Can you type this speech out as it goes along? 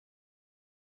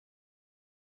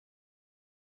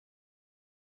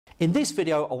In this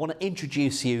video, I want to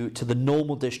introduce you to the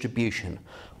normal distribution.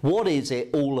 What is it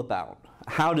all about?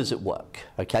 How does it work?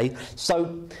 Okay,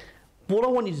 so what I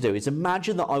want you to do is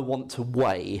imagine that I want to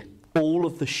weigh all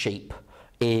of the sheep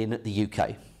in the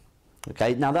UK.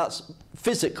 Okay, now that's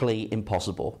physically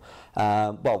impossible.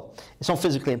 Well, it's not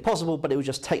physically impossible, but it would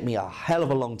just take me a hell of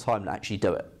a long time to actually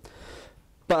do it.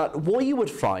 But what you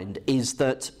would find is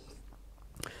that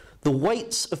the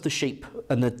weights of the sheep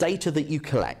and the data that you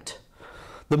collect,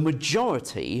 the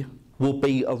majority will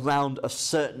be around a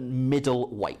certain middle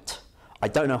weight. I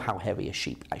don't know how heavy a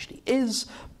sheep actually is,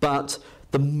 but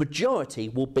the majority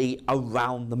will be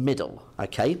around the middle,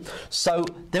 okay? So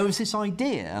there is this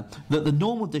idea that the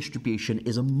normal distribution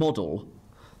is a model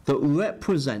that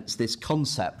represents this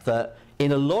concept that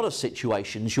in a lot of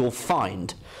situations you'll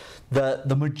find that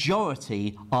the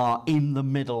majority are in the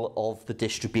middle of the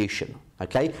distribution,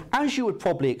 okay? As you would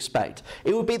probably expect.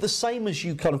 It would be the same as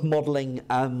you kind of modelling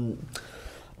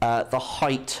the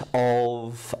height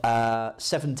of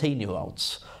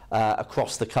 17-year-olds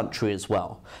across the country as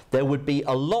well. There would be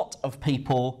a lot of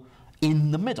people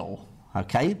in the middle,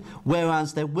 okay?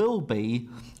 Whereas there will be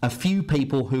a few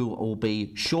people who will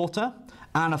be shorter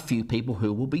and a few people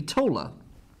who will be taller.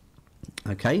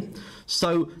 Okay,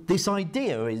 so this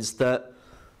idea is that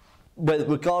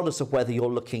regardless of whether you're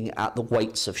looking at the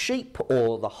weights of sheep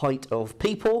or the height of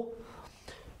people,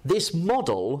 this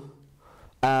model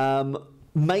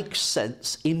makes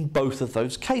sense in both of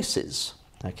those cases.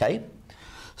 Okay,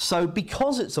 so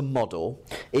because it's a model,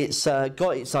 it's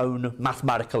got its own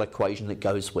mathematical equation that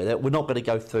goes with it. We're not going to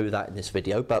go through that in this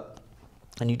video,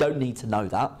 and you don't need to know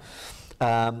that.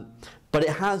 But it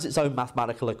has its own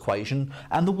mathematical equation,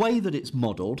 and the way that it's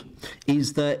modelled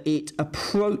is that it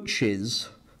approaches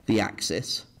the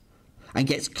axis and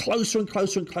gets closer and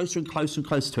closer and closer and closer and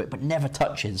closer to it, but never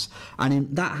touches.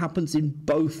 And that happens in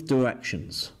both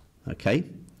directions, okay?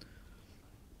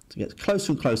 So it gets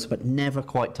closer and closer, but never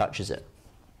quite touches it.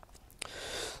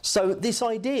 So this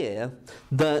idea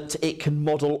that it can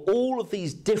model all of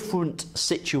these different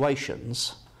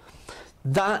situations,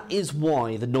 that is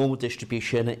why the normal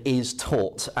distribution is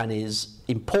taught and is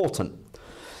important.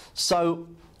 So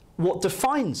what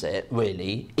defines it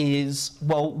really is,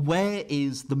 well, where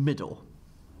is the middle?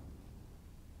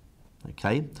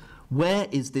 Okay, where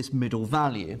is this middle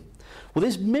value? Well,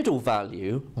 this middle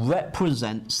value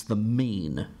represents the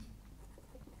mean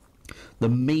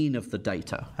of the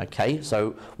data, okay,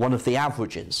 so one of the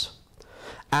averages.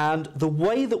 And the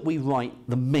way that we write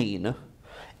the mean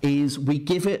is we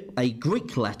give it a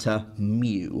Greek letter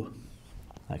mu,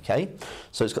 okay?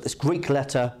 So it's got this Greek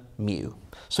letter mu.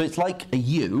 So it's like a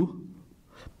U,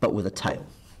 but with a tail.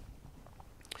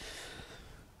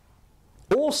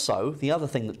 Also, the other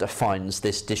thing that defines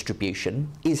this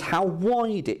distribution is how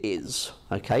wide it is,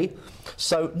 okay?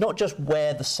 So not just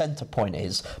where the center point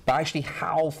is, but actually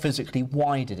how physically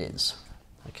wide it is,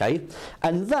 okay?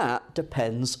 And that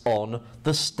depends on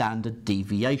the standard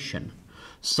deviation.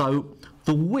 So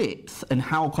the width and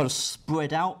how kind of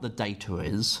spread out the data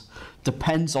is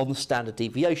depends on the standard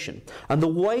deviation. And the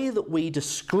way that we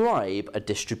describe a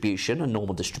distribution, a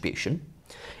normal distribution,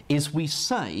 is we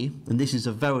say, and this is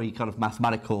a very kind of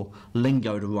mathematical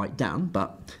lingo to write down,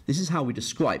 but this is how we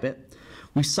describe it.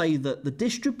 We say that the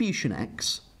distribution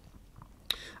x,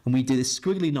 and we do this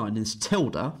squiggly line, this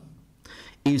tilde,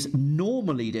 is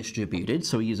normally distributed,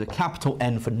 so we use a capital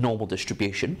N for normal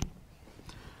distribution.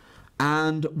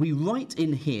 And we write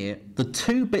in here the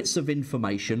two bits of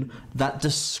information that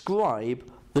describe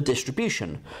the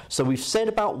distribution. So we've said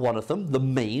about one of them, the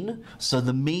mean. So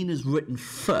the mean is written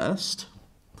first.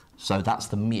 So that's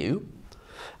the mu.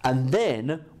 And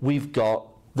then we've got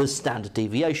the standard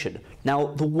deviation. Now,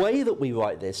 the way that we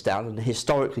write this down, and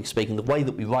historically speaking, the way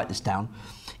that we write this down,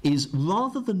 is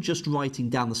rather than just writing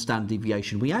down the standard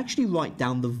deviation, we actually write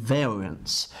down the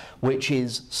variance, which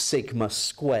is sigma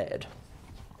squared.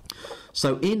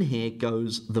 So in here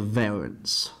goes the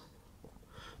variance.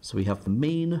 So we have the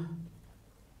mean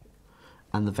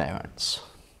and the variance.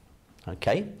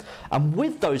 Okay? And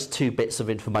with those two bits of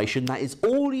information, that is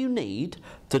all you need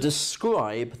to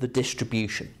describe the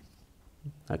distribution.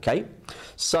 Okay?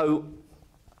 So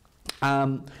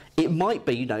it might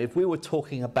be, you know, if we were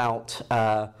talking about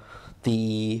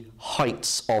the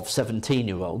heights of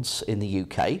 17-year-olds in the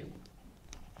UK,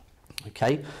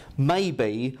 okay,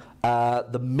 maybe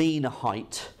the mean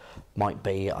height might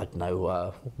be, I don't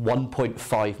know,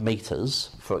 1.5 meters,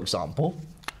 for example.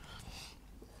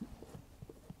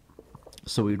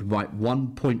 So we'd write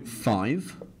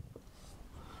 1.5,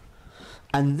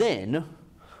 and then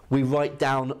we write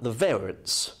down the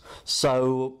variance.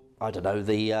 So, I don't know,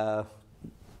 the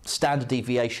standard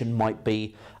deviation might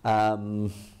be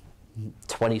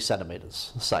 20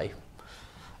 centimetres, say.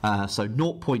 So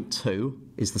 0.2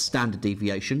 is the standard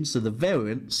deviation, so the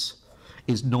variance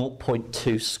is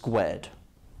 0.2 squared.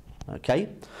 Okay,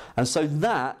 and so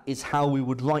that is how we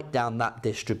would write down that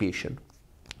distribution.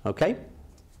 Okay,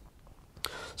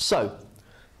 so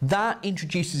that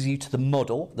introduces you to the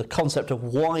model, the concept of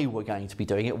why we're going to be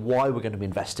doing it, why we're going to be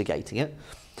investigating it.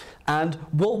 And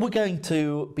what we're going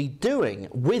to be doing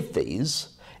with these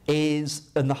is,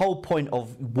 and the whole point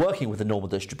of working with the normal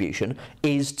distribution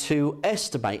is to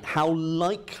estimate how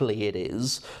likely it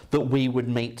is that we would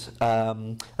meet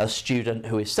a student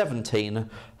who is 17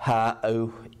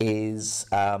 who is,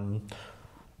 I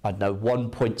don't know,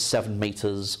 1.7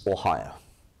 metres or higher.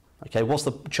 Okay, what's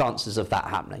the chances of that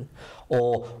happening?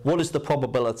 Or what is the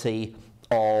probability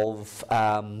of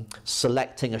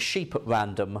selecting a sheep at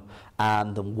random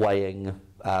and them weighing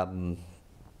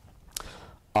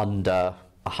under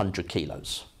 100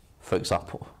 kilos, for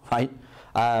example, right?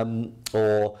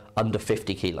 Or under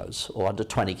 50 kilos or under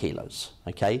 20 kilos,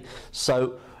 okay?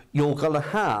 So you're going to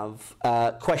have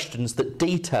questions that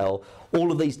detail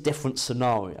all of these different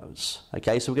scenarios,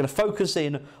 okay? So we're going to focus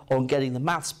in on getting the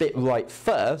maths bit right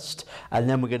first, and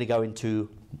then we're going to go into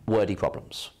wordy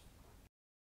problems.